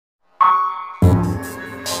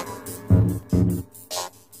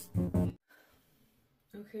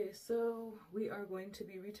Okay, so we are going to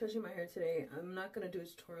be retouching my hair today. I'm not going to do a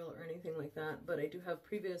tutorial or anything like that, but I do have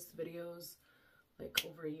previous videos, like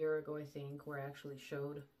over a year ago I think, where I actually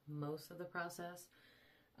showed most of the process.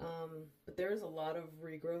 But there is a lot of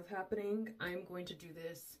regrowth happening. I'm going to do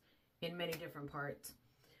this in many different parts.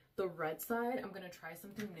 The red side, I'm going to try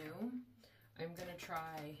something new. I'm going to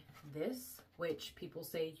try this, which people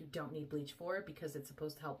say you don't need bleach for because it's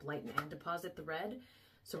supposed to help lighten and deposit the red.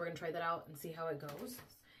 So we're going to try that out and see how it goes.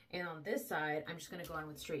 And on this side, I'm just going to go on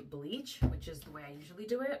with straight bleach, which is the way I usually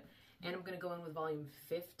do it. And I'm going to go in with volume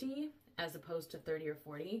 50 as opposed to 30 or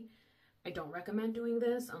 40. I don't recommend doing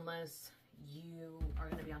this unless you are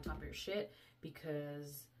going to be on top of your shit,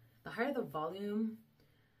 because the higher the volume,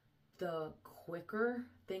 the quicker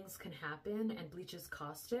things can happen, and bleach is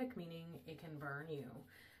caustic, meaning it can burn you.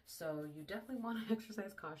 So you definitely want to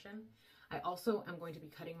exercise caution. I also am going to be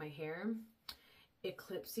cutting my hair.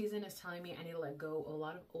 Eclipse season is telling me I need to let go a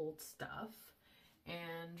lot of old stuff,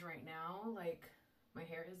 and right now, like, my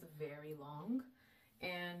hair is very long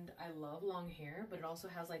and I love long hair, but it also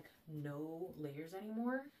has like no layers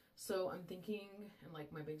anymore. So I'm thinking, and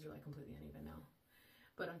like my bangs are like completely uneven now,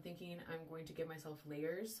 but I'm thinking I'm going to give myself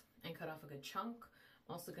layers and cut off a good chunk.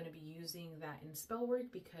 I'm also going to be using that in spell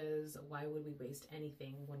work, because why would we waste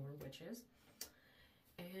anything when we're witches?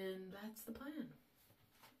 And that's the plan.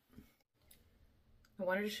 I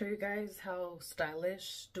wanted to show you guys how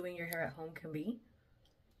stylish doing your hair at home can be.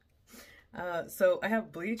 So I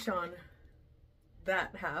have bleach on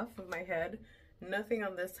that half of my head, nothing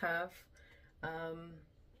on this half.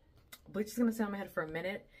 Bleach is gonna stay on my head for a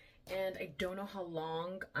minute, and I don't know how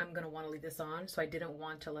long I'm gonna want to leave this on, so I didn't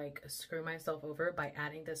want to like screw myself over by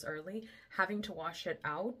adding this early, having to wash it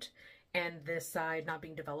out, and this side not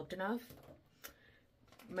being developed enough.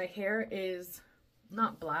 My hair is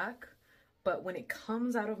not black, but when it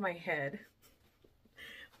comes out of my head,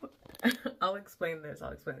 I'll explain this,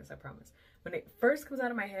 I promise. When it first comes out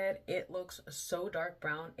of my head, it looks so dark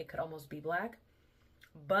brown, it could almost be black.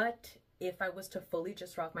 But if I was to fully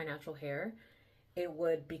just rock my natural hair, it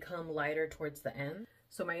would become lighter towards the end.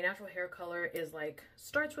 So my natural hair color is like,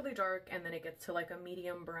 starts really dark and then it gets to like a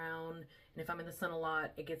medium brown. And if I'm in the sun a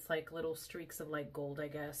lot, it gets like little streaks of like gold, I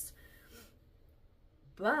guess.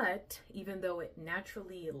 But even though it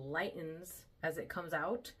naturally lightens as it comes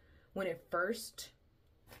out, when it first,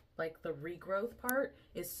 like the regrowth part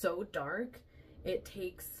is so dark, it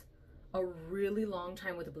takes a really long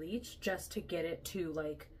time with bleach just to get it to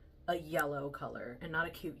like a yellow color, and not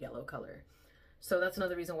a cute yellow color. So that's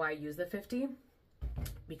another reason why I use the 50,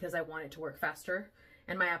 because I want it to work faster,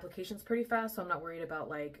 and my application's pretty fast, so I'm not worried about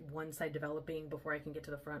like one side developing before I can get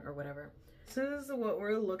to the front or whatever. This is what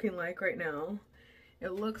we're looking like right now.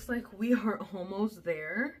 It looks like we are almost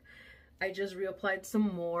there. I just reapplied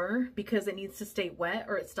some more because it needs to stay wet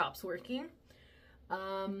or it stops working.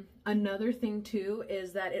 Another thing too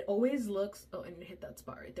is that it always looks, oh, I need to hit that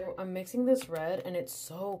spot right there. I'm mixing this red and it's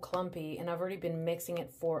so clumpy, and I've already been mixing it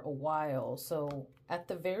for a while. So at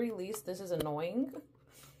the very least, this is annoying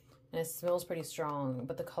and it smells pretty strong,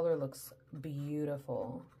 but the color looks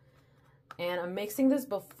beautiful. And I'm mixing this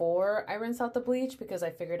before I rinse out the bleach because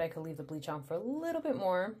I figured I could leave the bleach on for a little bit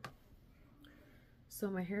more. So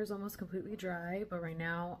my hair is almost completely dry, but right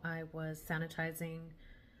now I was sanitizing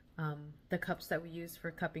the cups that we use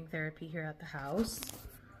for cupping therapy here at the house.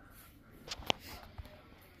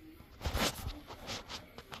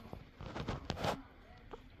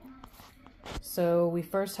 So we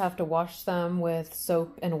first have to wash them with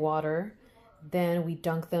soap and water. Then we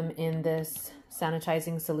dunk them in this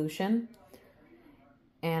sanitizing solution.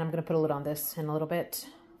 And I'm gonna put a lid on this in a little bit.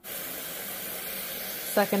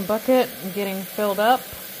 Second bucket getting filled up.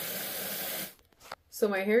 So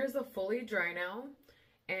my hair is fully dry now,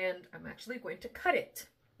 and I'm actually going to cut it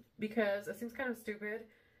because it seems kind of stupid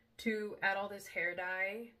to add all this hair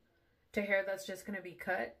dye to hair that's just gonna be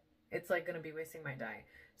cut. It's like gonna be wasting my dye.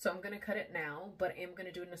 So I'm gonna cut it now, but I'm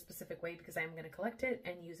gonna do it in a specific way because I'm gonna collect it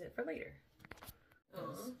and use it for later.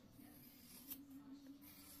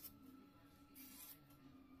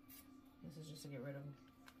 This is just to get rid of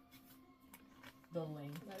the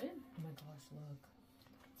length. Is that it? Oh my gosh, look.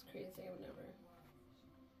 It's crazy. I've never.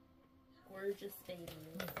 Gorgeous baby. Oh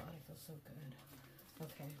my god, I feel so good.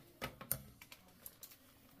 Okay.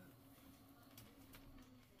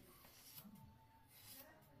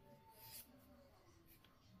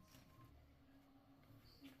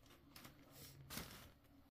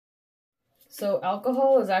 So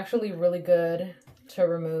alcohol is actually really good to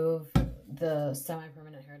remove the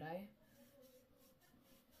semi-permanent hair dye.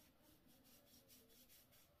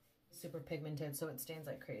 super pigmented, so it stains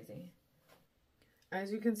like crazy.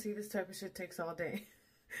 As you can see, this type of shit takes all day.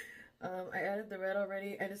 I added the red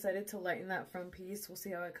already. I decided to lighten that front piece. We'll see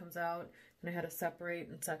how it comes out. And I had to separate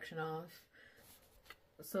and section off.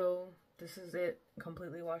 So this is it,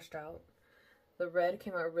 completely washed out. The red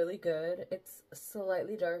came out really good. It's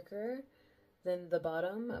slightly darker than the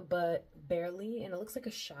bottom, but barely. And it looks like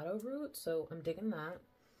a shadow root, so I'm digging that.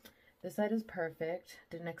 This side is perfect.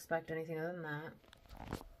 Didn't expect anything other than that.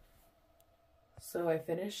 So I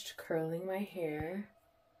finished curling my hair.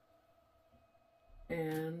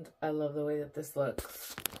 And I love the way that this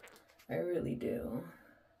looks. I really do.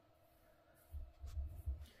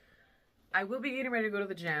 I will be getting ready to go to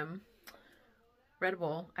the gym. Red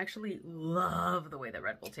Bull. I actually love the way that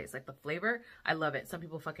Red Bull tastes. Like the flavor, I love it. Some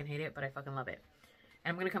people fucking hate it, but I fucking love it.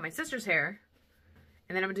 And I'm going to cut my sister's hair.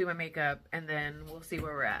 And then I'm going to do my makeup. And then we'll see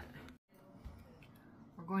where we're at.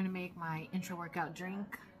 We're going to make my intra-workout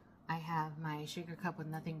drink. I have my shaker cup with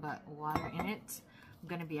nothing but water in it. I'm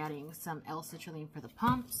going to be adding some L-citrulline for the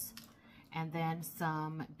pumps, and then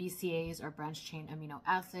some BCAAs or branched chain amino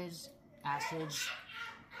acids.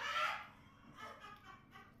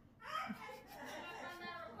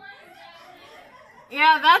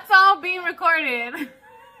 Yeah, that's all being recorded. Mom is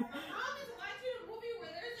watching a movie where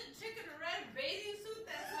there's a chick in a red bathing suit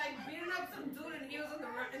that's like beating up some dude and he was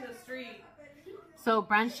in the street. So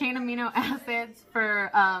branched chain amino acids for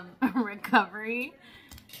recovery.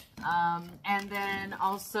 And then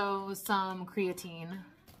also some creatine.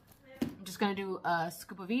 I'm just going to do a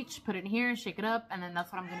scoop of each, put it in here, shake it up, and then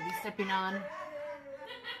that's what I'm going to be sipping on.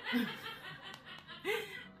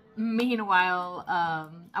 Meanwhile,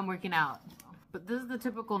 I'm working out. But this is the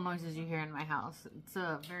typical noises you hear in my house. It's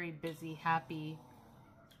a very busy, happy,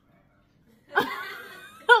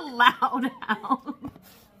 loud house.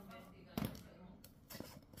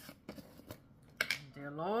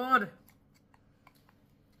 Dear Lord.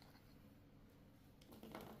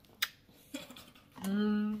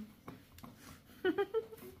 Gotcha.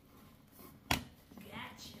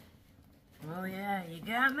 Oh yeah, you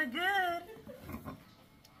got me good.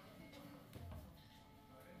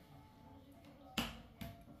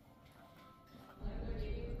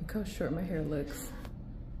 Look how short my hair looks.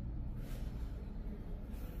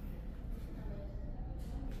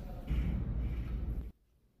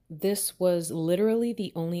 This was literally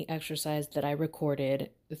the only exercise that I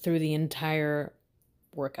recorded through the entire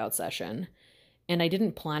workout session. And I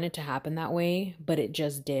didn't plan it to happen that way, but it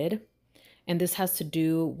just did. And this has to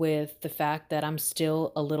do with the fact that I'm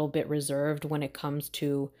still a little bit reserved when it comes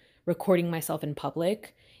to recording myself in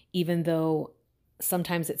public. Even though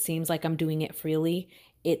sometimes it seems like I'm doing it freely,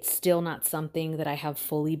 it's still not something that I have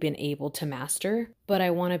fully been able to master. But I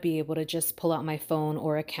want to be able to just pull out my phone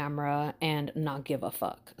or a camera and not give a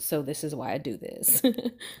fuck. So this is why I do this.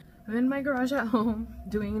 I'm in my garage at home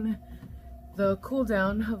doing the cool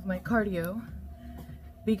down of my cardio,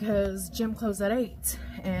 because gym closed at 8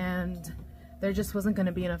 and there just wasn't going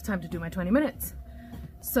to be enough time to do my 20 minutes.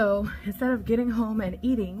 So instead of getting home and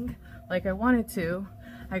eating like I wanted to,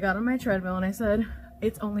 I got on my treadmill and I said,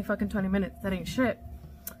 it's only fucking 20 minutes, that ain't shit.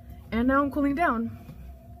 And now I'm cooling down.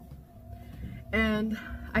 And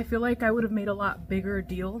I feel like I would have made a lot bigger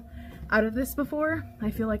deal out of this before.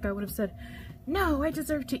 I feel like I would have said, no, I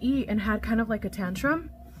deserve to eat, and had kind of like a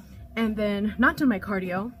tantrum, and then not done my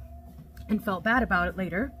cardio and felt bad about it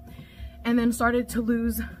later, and then started to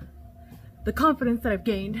lose the confidence that I've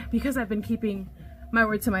gained because I've been keeping my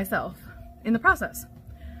word to myself in the process.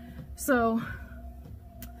 So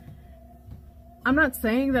I'm not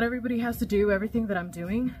saying that everybody has to do everything that I'm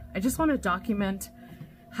doing. I just want to document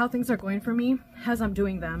how things are going for me as I'm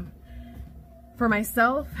doing them, for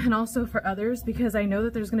myself and also for others, because I know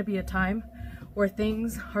that there's going to be a time where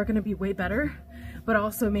things are going to be way better, but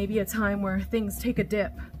also maybe a time where things take a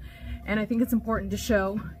dip. And I think it's important to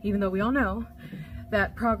show, even though we all know,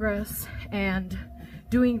 that progress and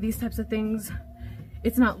doing these types of things,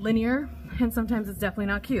 it's not linear, and sometimes it's definitely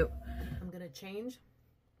not cute. I'm gonna change,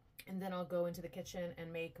 and then I'll go into the kitchen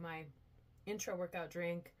and make my intro workout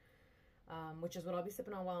drink, which is what I'll be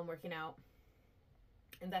sipping on while I'm working out.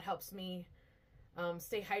 And that helps me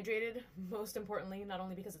stay hydrated, most importantly, not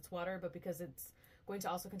only because it's water, but because it's going to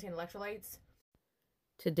also contain electrolytes.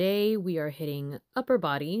 Today we are hitting upper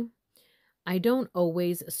body. I don't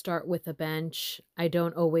always start with a bench. I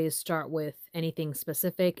don't always start with anything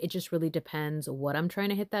specific. It just really depends what I'm trying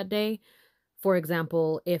to hit that day. For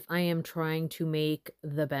example, if I am trying to make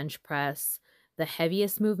the bench press the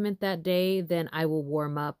heaviest movement that day, then I will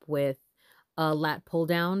warm up with a lat pull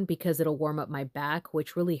down because it'll warm up my back,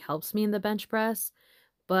 which really helps me in the bench press.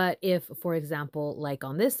 But if, for example, like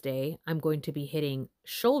on this day, I'm going to be hitting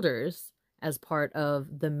shoulders as part of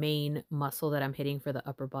the main muscle that I'm hitting for the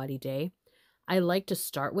upper body day, I like to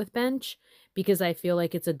start with bench because I feel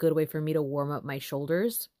like it's a good way for me to warm up my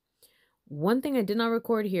shoulders. One thing I did not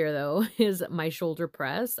record here, though, is my shoulder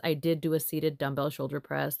press. I did do a seated dumbbell shoulder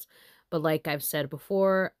press, but like I've said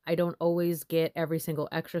before, I don't always get every single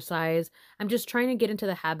exercise. I'm just trying to get into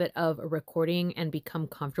the habit of recording and become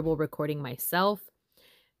comfortable recording myself.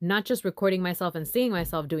 Not just recording myself and seeing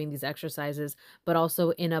myself doing these exercises, but also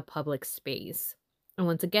in a public space. And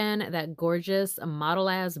once again, that gorgeous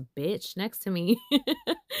model-ass bitch next to me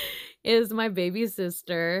is my baby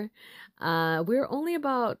sister. We're only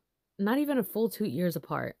about not even a full 2 years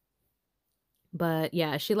apart. But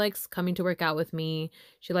yeah, she likes coming to work out with me.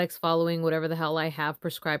 She likes following whatever the hell I have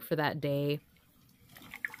prescribed for that day.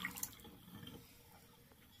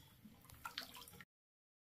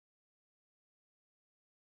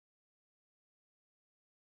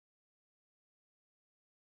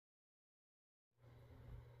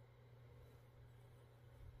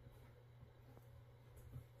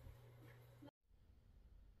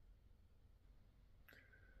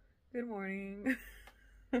 Good morning.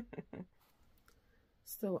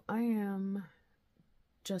 So I am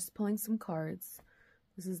just pulling some cards.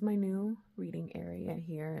 This is my new reading area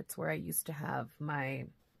here. It's where I used to have my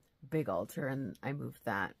big altar and I moved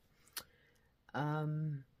that.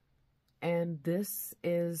 And this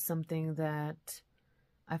is something that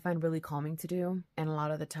I find really calming to do. And a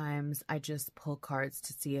lot of the times I just pull cards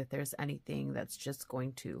to see if there's anything that's just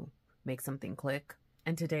going to make something click.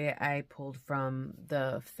 And today I pulled from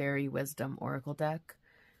the Fairy Wisdom Oracle deck.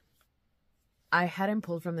 I hadn't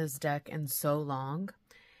pulled from this deck in so long,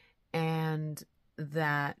 and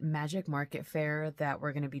that Magic Market Fair that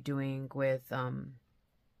we're going to be doing with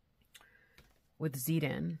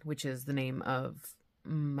Zeden, which is the name of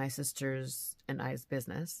my sister's and I's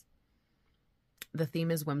business. The theme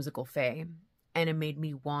is Whimsical Fae, and it made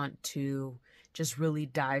me want to just really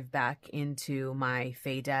dive back into my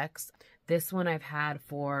Fae decks. This one I've had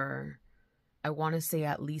for, I want to say,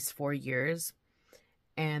 at least 4 years.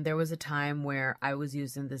 And there was a time where I was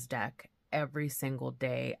using this deck every single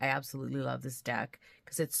day. I absolutely love this deck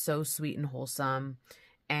because it's so sweet and wholesome.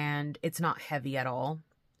 And it's not heavy at all.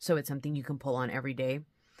 So it's something you can pull on every day.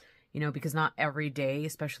 You know, because not every day,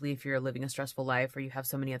 especially if you're living a stressful life or you have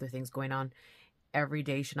so many other things going on, every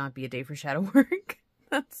day should not be a day for shadow work.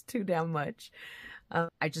 That's too damn much.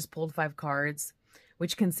 I just pulled 5 cards,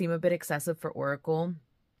 which can seem a bit excessive for Oracle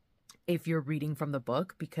if you're reading from the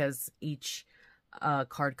book, because each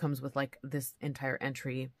card comes with like this entire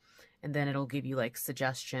entry, and then it'll give you like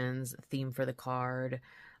suggestions, theme for the card,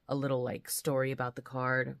 a little like story about the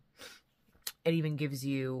card. It even gives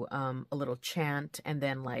you a little chant and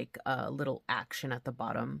then like a little action at the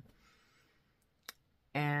bottom.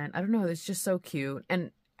 And I don't know, it's just so cute.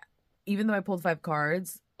 And even though I pulled 5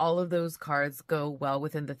 cards, all of those cards go well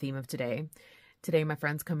within the theme of today. Today, my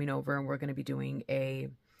friend's coming over and we're going to be doing a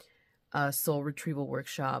soul retrieval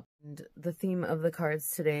workshop. And the theme of the cards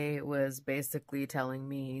today was basically telling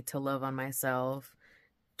me to love on myself,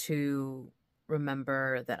 to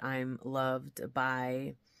remember that I'm loved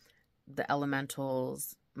by the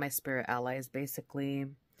elementals, my spirit allies, basically,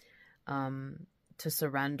 to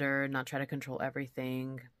surrender, not try to control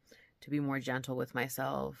everything, to be more gentle with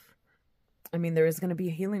myself. I mean, there is going to be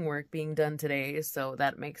healing work being done today, so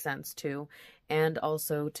that makes sense too. And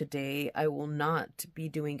also today, I will not be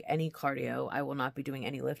doing any cardio. I will not be doing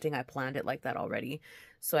any lifting. I planned it like that already.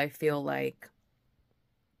 So I feel like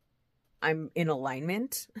I'm in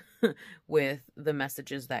alignment with the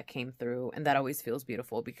messages that came through. And that always feels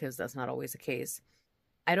beautiful because that's not always the case.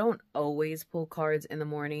 I don't always pull cards in the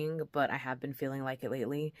morning, but I have been feeling like it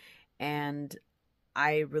lately. And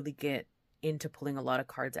I really get into pulling a lot of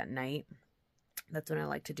cards at night. That's when I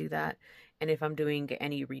like to do that. And if I'm doing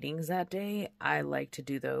any readings that day, I like to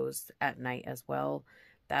do those at night as well.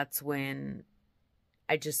 That's when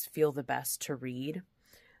I just feel the best to read.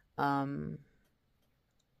 That's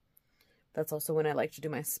also when I like to do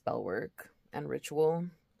my spell work and ritual.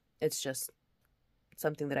 It's just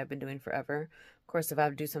something that I've been doing forever. Of course, if I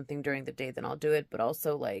have to do something during the day, then I'll do it. But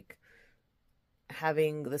also, like,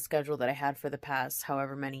 having the schedule that I had for the past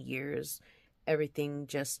however many years, everything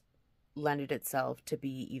just lended itself to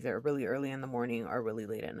be either really early in the morning or really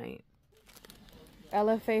late at night.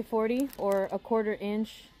 LFA 40 or a 1/4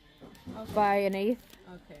 inch by 1/8.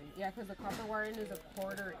 Okay, yeah, because the copper wiring is a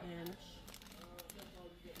 1/4 inch.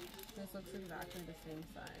 This looks exactly the same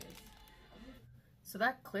size. So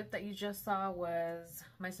that clip that you just saw was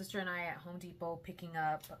my sister and I at Home Depot picking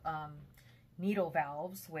up needle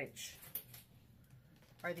valves, which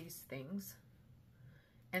are these things.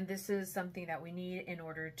 And this is something that we need in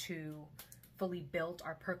order to fully build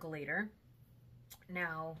our percolator.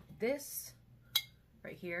 Now, this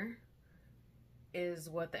right here is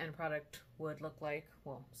what the end product would look like.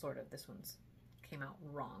 Well, sort of. This one's came out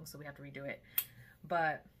wrong, so we have to redo it.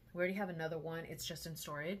 But we already have another one. It's just in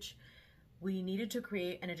storage. We needed to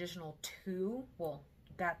create an additional 2. Well,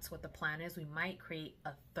 that's what the plan is. We might create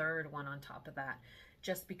a 3rd one on top of that,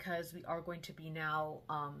 just because we are going to be now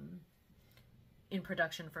in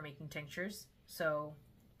production for making tinctures. So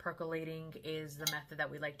percolating is the method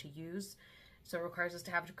that we like to use. So it requires us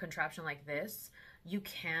to have a contraption like this. You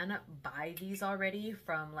can buy these already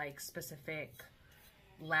from like specific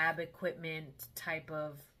lab equipment type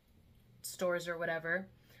of stores or whatever.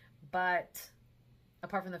 But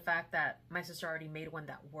apart from the fact that my sister already made one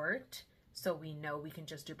that worked, so we know we can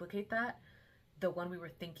just duplicate that, the one we were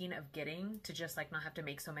thinking of getting to just like not have to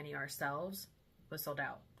make so many ourselves was sold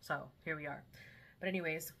out. So here we are. But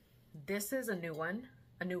anyways, this is a new one,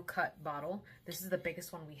 a new cut bottle. This is the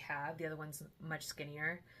biggest one we have. The other one's much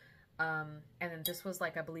skinnier. And then this was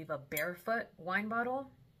like, I believe, a barefoot wine bottle.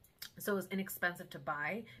 So it was inexpensive to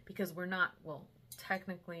buy because we're not, well,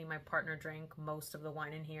 technically my partner drank most of the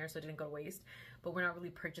wine in here, so it didn't go to waste, but we're not really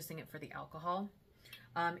purchasing it for the alcohol.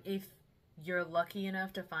 If you're lucky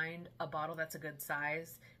enough to find a bottle that's a good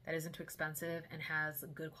size, that isn't too expensive and has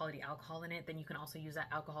good quality alcohol in it, then you can also use that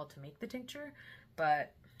alcohol to make the tincture.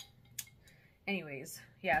 But anyways,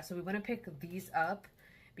 yeah, so we want to pick these up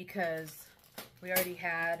because we already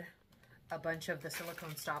had a bunch of the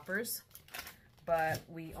silicone stoppers, but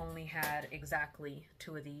we only had exactly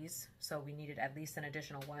 2 of these, so we needed at least an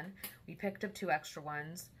additional one. We picked up 2 extra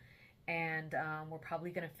ones, and we're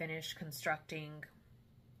probably going to finish constructing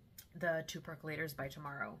the 2 percolators by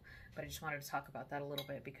tomorrow. But I just wanted to talk about that a little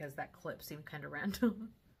bit because that clip seemed kind of random.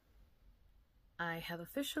 I have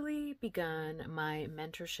officially begun my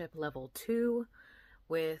mentorship level 2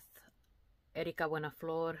 with Erika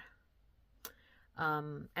Buanaflor.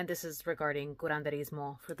 And this is regarding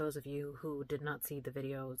Curanderismo, for those of you who did not see the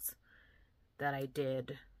videos that I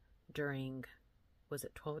did during, was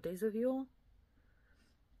it 12 Days of Yule?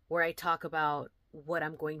 Where I talk about what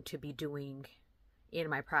I'm going to be doing in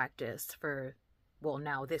my practice for, well,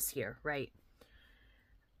 now this year, right?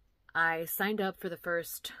 I signed up for the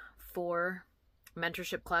first 4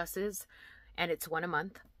 mentorship classes, and it's 1 a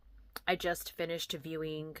month. I just finished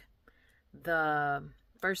viewing the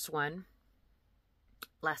first one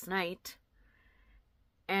last night,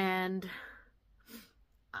 and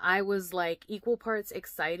I was like equal parts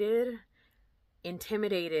excited,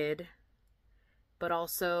 intimidated, but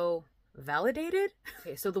also validated.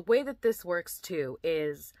 Okay, so the way that this works too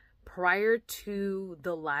is prior to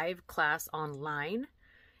the live class online,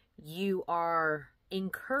 you are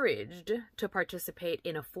encouraged to participate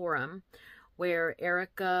in a forum where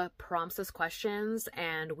Erika prompts us questions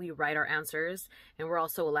and we write our answers, and we're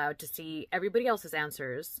also allowed to see everybody else's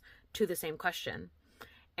answers to the same question.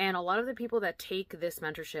 And a lot of the people that take this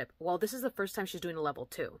mentorship, well, this is the first time she's doing a level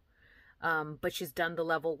 2, but she's done the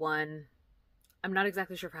level 1, I'm not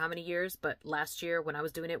exactly sure for how many years, but last year when I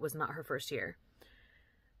was doing it was not her first year.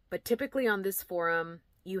 But typically on this forum,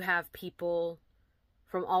 you have people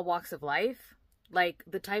from all walks of life. Like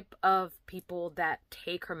the type of people that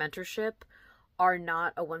take her mentorship are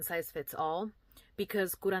not a one-size-fits-all,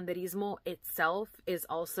 because Curanderismo itself is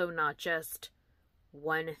also not just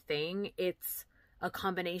one thing. It's a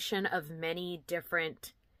combination of many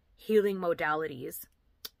different healing modalities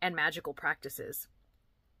and magical practices,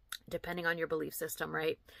 depending on your belief system,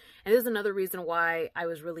 right? And this is another reason why I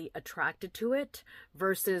was really attracted to it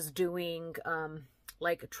versus doing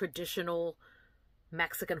like traditional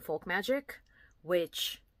Mexican folk magic,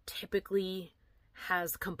 which typically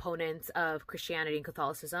has components of Christianity and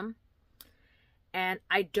Catholicism. And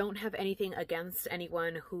I don't have anything against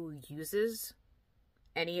anyone who uses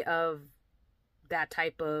any of that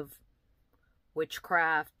type of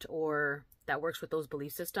witchcraft or that works with those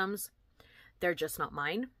belief systems. They're just not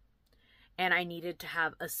mine. And I needed to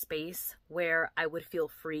have a space where I would feel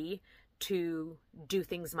free to do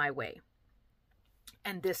things my way.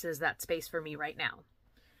 And this is that space for me right now.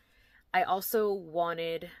 I also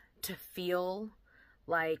wanted to feel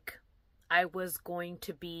like I was going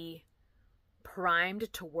to be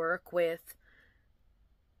primed to work with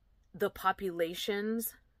the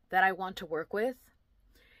populations that I want to work with.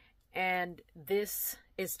 And this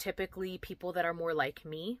is typically people that are more like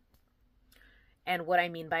me. And what I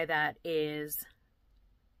mean by that is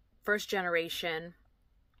first generation,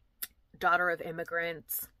 daughter of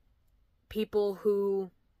immigrants, people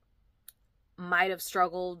who might have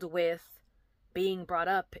struggled with being brought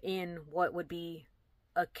up in what would be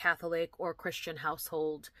a Catholic or Christian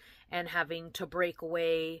household and having to break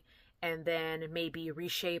away and then maybe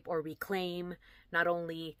reshape or reclaim not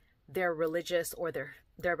only their religious or their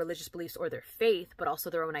religious beliefs or their faith, but also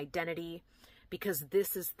their own identity, because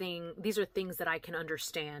these are things that I can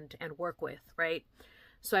understand and work with, right?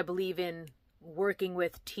 So I believe in working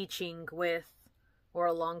with, teaching with, or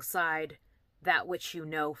alongside that which you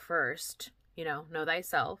know first, know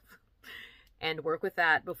thyself, and work with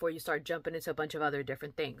that before you start jumping into a bunch of other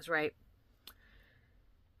different things, right?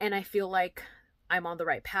 And I feel like I'm on the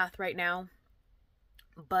right path right now,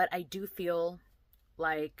 but I do feel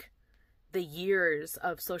like the years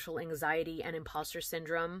of social anxiety and imposter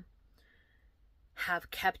syndrome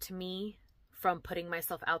have kept me from putting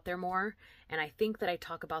myself out there more. And I think that I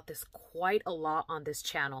talk about this quite a lot on this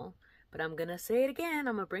channel, but I'm going to say it again.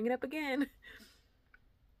 I'm going to bring it up again.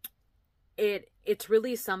 It's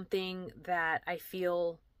really something that I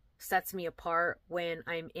feel sets me apart when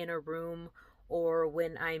I'm in a room or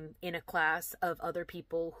when I'm in a class of other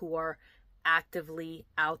people who are actively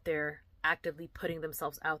out there, actively putting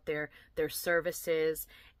themselves out there, their services,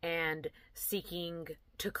 and seeking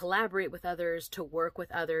to collaborate with others, to work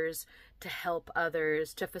with others, to help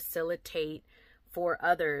others, to facilitate for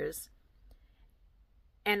others.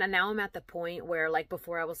 And now I'm at the point where, like,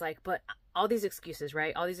 before I was like, but all these excuses,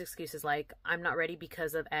 right? All these excuses, like, I'm not ready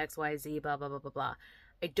because of X, Y, Z, blah, blah, blah, blah, blah.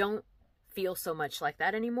 I don't feel so much like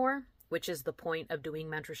that anymore, which is the point of doing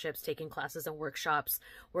mentorships, taking classes and workshops,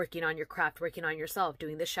 working on your craft, working on yourself,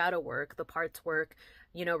 doing the shadow work, the parts work,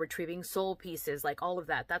 retrieving soul pieces, like all of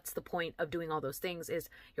that. That's the point of doing all those things, is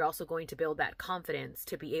you're also going to build that confidence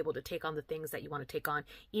to be able to take on the things that you want to take on,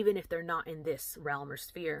 even if they're not in this realm or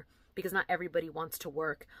sphere, because not everybody wants to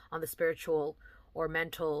work on the spiritual or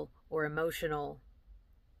mental or emotional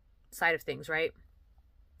side of things, right?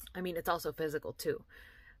 I mean, it's also physical too,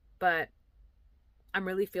 but I'm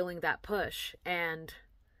really feeling that push. And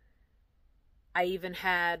I even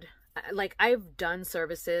had, like, I've done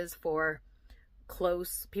services for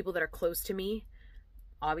people that are close to me.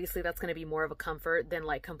 Obviously that's going to be more of a comfort than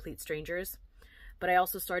like complete strangers, but I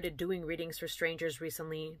also started doing readings for strangers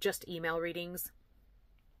recently, just email readings.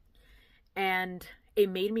 And it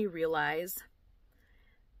made me realize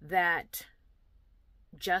that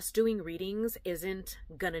just doing readings isn't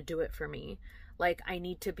gonna do it for me. Like, I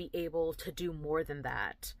need to be able to do more than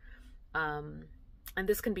that. And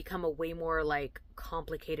this can become a way more like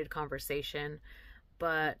complicated conversation,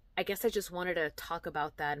 but I guess I just wanted to talk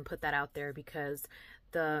about that and put that out there because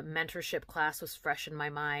the mentorship class was fresh in my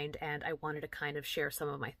mind and I wanted to kind of share some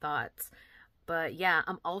of my thoughts. But yeah,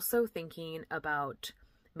 I'm also thinking about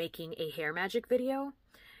making a hair magic video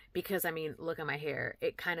because, I mean, look at my hair.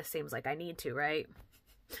 It kind of seems like I need to, right?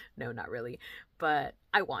 No, not really, but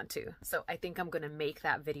I want to. So I think I'm going to make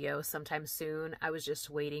that video sometime soon. I was just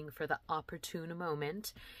waiting for the opportune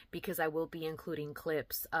moment because I will be including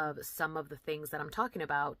clips of some of the things that I'm talking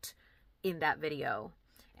about in that video.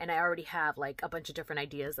 And I already have like a bunch of different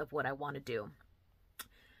ideas of what I want to do.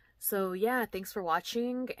 So yeah, thanks for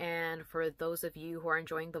watching. And for those of you who are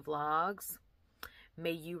enjoying the vlogs,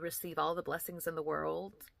 may you receive all the blessings in the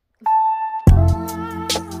world.